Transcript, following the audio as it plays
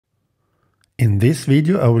In this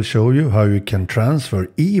video I will show you how you can transfer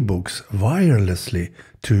eBooks wirelessly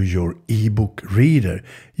to your eBook reader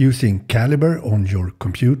using Calibre on your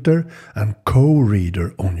computer and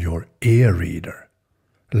KOReader on your eReader.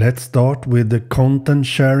 Let's start with the content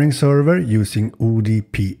sharing server using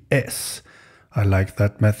OPDS. I like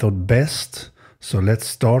that method best, so let's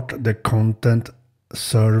start the content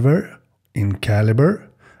server in Calibre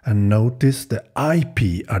and notice the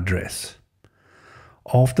IP address.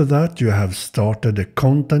 After that, you have started a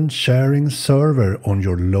content sharing server on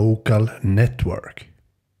your local network.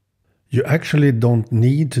 You actually don't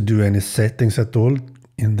need to do any settings at all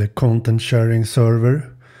in the content sharing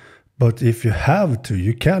server, but if you have to,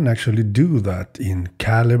 you can actually do that in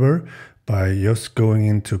Calibre by just going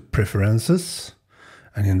into Preferences,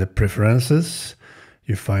 and in the Preferences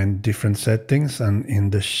you find different settings, and in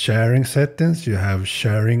the sharing settings you have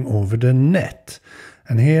sharing over the net.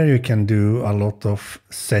 And here you can do a lot of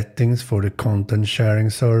settings for the content sharing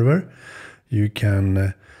server. You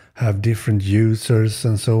can have different users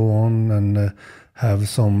and so on, and have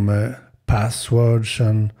some passwords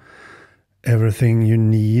and everything you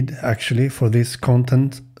need actually for this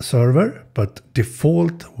content server, but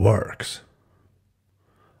default works.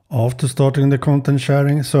 After starting the content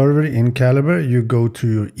sharing server in Calibre, you go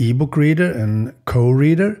to your eBook reader and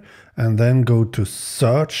KOReader, and then go to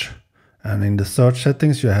search. And in the search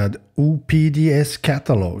settings you had OPDS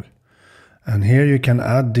catalog, and here you can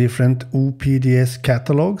add different OPDS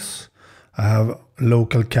catalogs. I have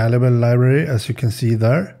local Calibre library, as you can see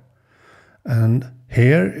there, and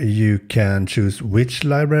here you can choose which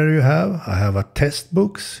library you have. I have a test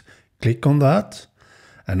books, click on that,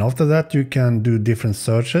 and after that you can do different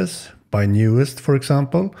searches by newest, for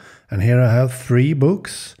example, and here I have 3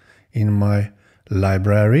 books in my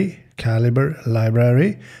library, Calibre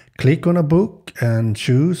library. Click on a book and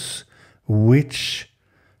choose which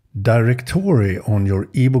directory on your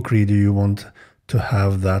eBook reader you want to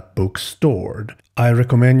have that book stored. I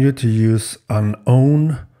recommend you to use an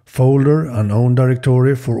own folder, an own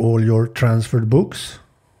directory for all your transferred books.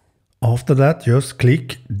 After that, just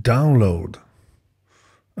click download,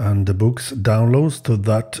 and the books downloads to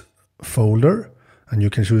that folder, and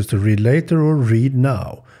you can choose to read later or read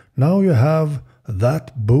now. Now you have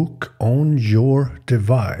that book on your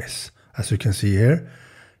device. As you can see here,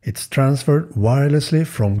 it's transferred wirelessly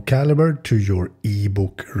from Calibre to your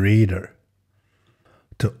eBook reader.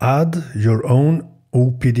 To add your own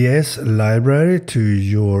OPDS library to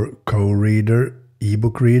your KOReader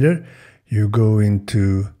eBook reader, you go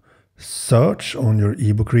into search on your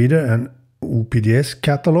eBook reader and OPDS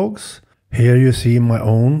catalogs. Here you see my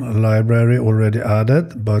own library already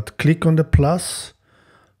added, but click on the plus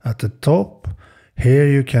at the top. Here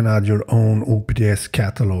you can add your own OPDS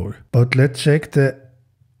catalog, but let's check the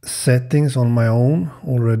settings on my own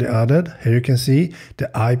already added. Here you can see the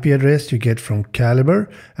IP address you get from Calibre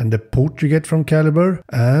and the port you get from Calibre,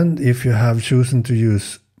 and if you have chosen to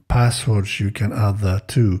use passwords you can add that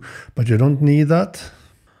too, but you don't need that.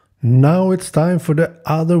 Now it's time for the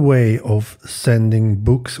other way of sending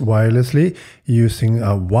books wirelessly using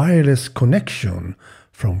a wireless connection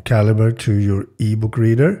from Calibre to your eBook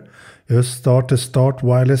reader. Just start the Start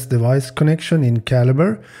Wireless Device connection in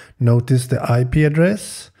Calibre. Notice the IP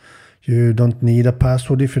address. You don't need a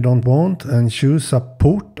password if you don't want, and choose a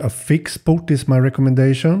port. A fixed port is my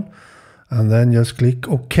recommendation, and then just click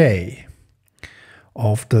OK.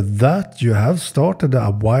 After that, you have started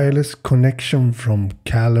a wireless connection from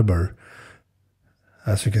Calibre.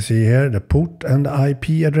 As you can see here, the port and the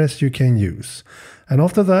IP address you can use. And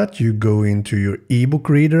after that, you go into your eBook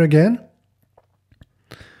reader again.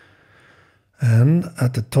 And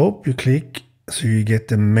at the top you click, so you get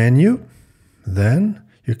the menu. Then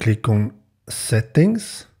you click on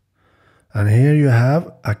settings, and here you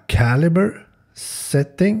have a Calibre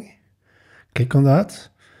setting. Click on that.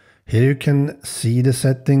 Here you can see the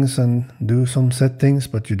settings and do some settings,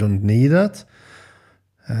 but you don't need that.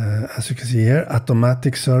 As you can see here,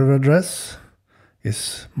 automatic server address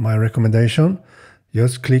is my recommendation.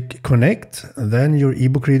 Just click connect, then your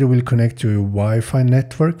eBook reader will connect to your Wi-Fi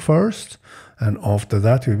network first, and after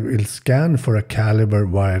that it will scan for a Calibre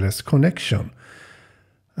wireless connection.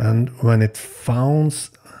 And when it finds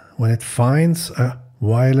a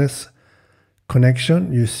wireless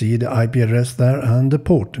connection, you see the IP address there and the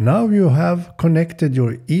port. Now you have connected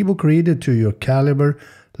your eBook reader to your Calibre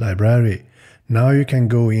library. Now you can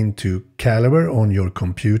go into Calibre on your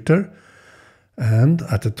computer, and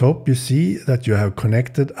at the top you see that you have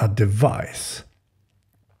connected a device.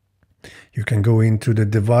 You can go into the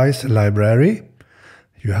device library.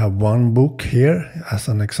 You have one book here as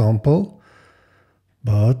an example,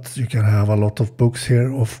 but you can have a lot of books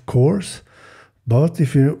here, of course. But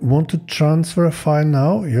if you want to transfer a file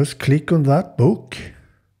now, just click on that book.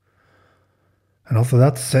 And after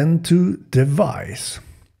that, send to device.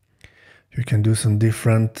 You can do some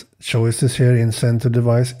different choices here in send to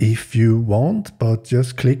device if you want, but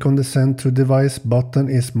just click on the send to device button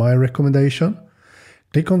is my recommendation.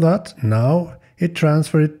 Click on that. Now it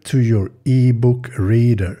transfers it to your ebook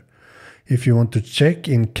reader. If you want to check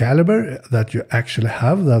in Calibre that you actually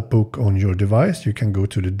have that book on your device, you can go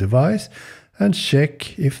to the device and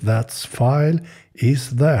check if that file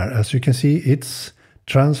is there. As you can see, it's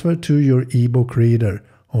transferred to your ebook reader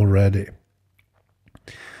already.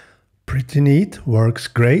 Pretty neat, works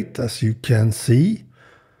great as you can see.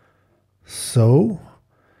 So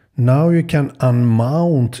now you can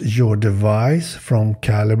unmount your device from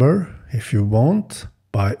Calibre if you want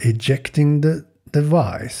by ejecting the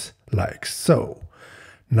device like so.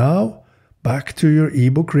 Now back to your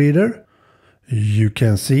ebook reader. You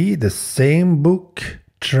can see the same book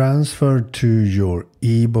transferred to your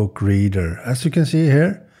ebook reader. As you can see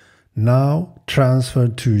here, now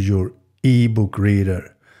transferred to your ebook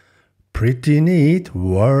reader. Pretty neat,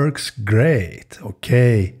 works great.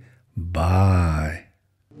 Okay, bye.